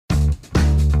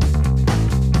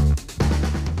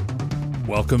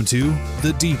Welcome to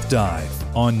The Deep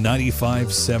Dive on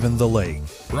 95.7 The Lake.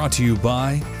 Brought to you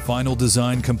by Final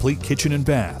Design Complete Kitchen and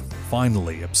Bath.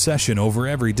 Finally, obsession over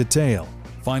every detail.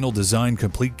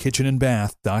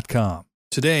 FinalDesignCompleteKitchenandBath.com.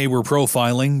 Today we're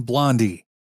profiling Blondie.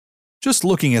 Just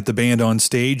looking at the band on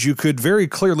stage, you could very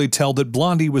clearly tell that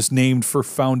Blondie was named for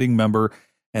founding member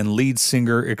and lead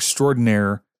singer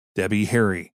extraordinaire Debbie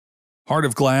Harry. Heart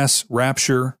of Glass,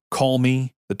 Rapture, Call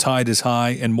Me, The Tide is High,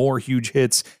 and more huge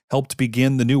hits helped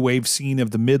begin the new wave scene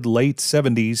of the mid-late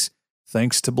 70s,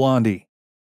 thanks to Blondie.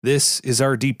 This is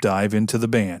our deep dive into the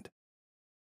band.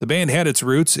 The band had its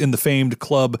roots in the famed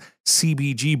club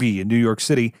CBGB in New York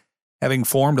City, having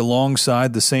formed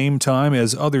alongside the same time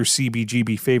as other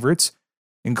CBGB favorites,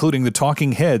 including the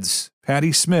Talking Heads,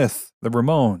 Patti Smith, the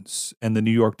Ramones, and the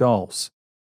New York Dolls.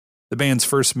 The band's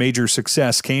first major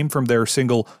success came from their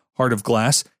single Heart of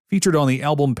Glass, featured on the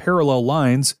album Parallel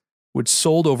Lines, which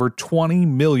sold over 20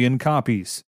 million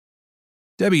copies.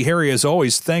 Debbie Harry has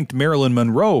always thanked Marilyn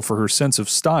Monroe for her sense of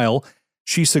style.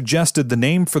 She suggested the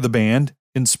name for the band,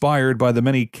 inspired by the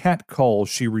many catcalls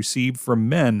she received from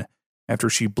men after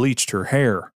she bleached her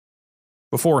hair.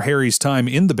 Before Harry's time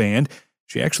in the band,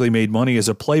 she actually made money as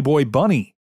a Playboy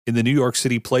bunny in the New York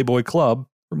City Playboy Club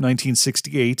from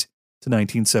 1968 to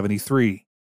 1973.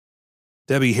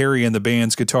 Debbie Harry and the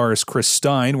band's guitarist Chris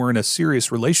Stein were in a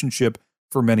serious relationship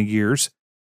for many years.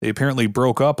 They apparently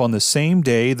broke up on the same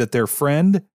day that their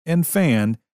friend and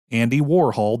fan, Andy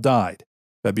Warhol, died,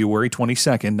 February 22,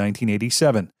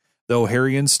 1987, though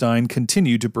Harry and Stein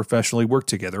continued to professionally work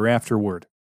together afterward.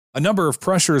 A number of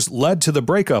pressures led to the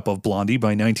breakup of Blondie by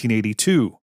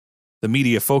 1982. The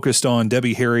media focused on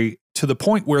Debbie Harry to the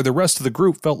point where the rest of the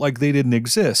group felt like they didn't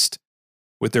exist.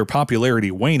 With their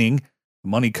popularity waning, the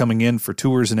money coming in for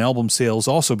tours and album sales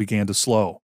also began to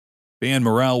slow. Band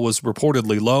morale was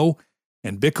reportedly low,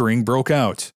 and bickering broke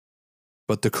out.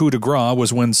 But the coup de grace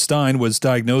was when Stein was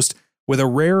diagnosed with a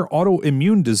rare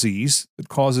autoimmune disease that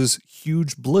causes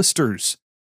huge blisters.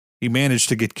 He managed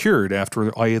to get cured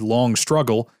after a long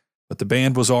struggle, but the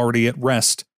band was already at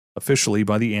rest, officially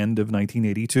by the end of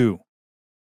 1982.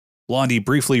 Blondie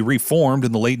briefly reformed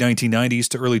in the late 1990s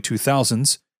to early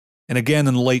 2000s, and again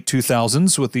in the late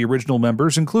 2000s with the original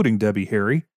members, including Debbie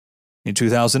Harry. In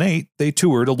 2008, they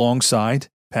toured alongside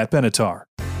Pat Benatar.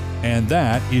 And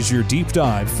that is your deep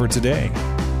dive for today.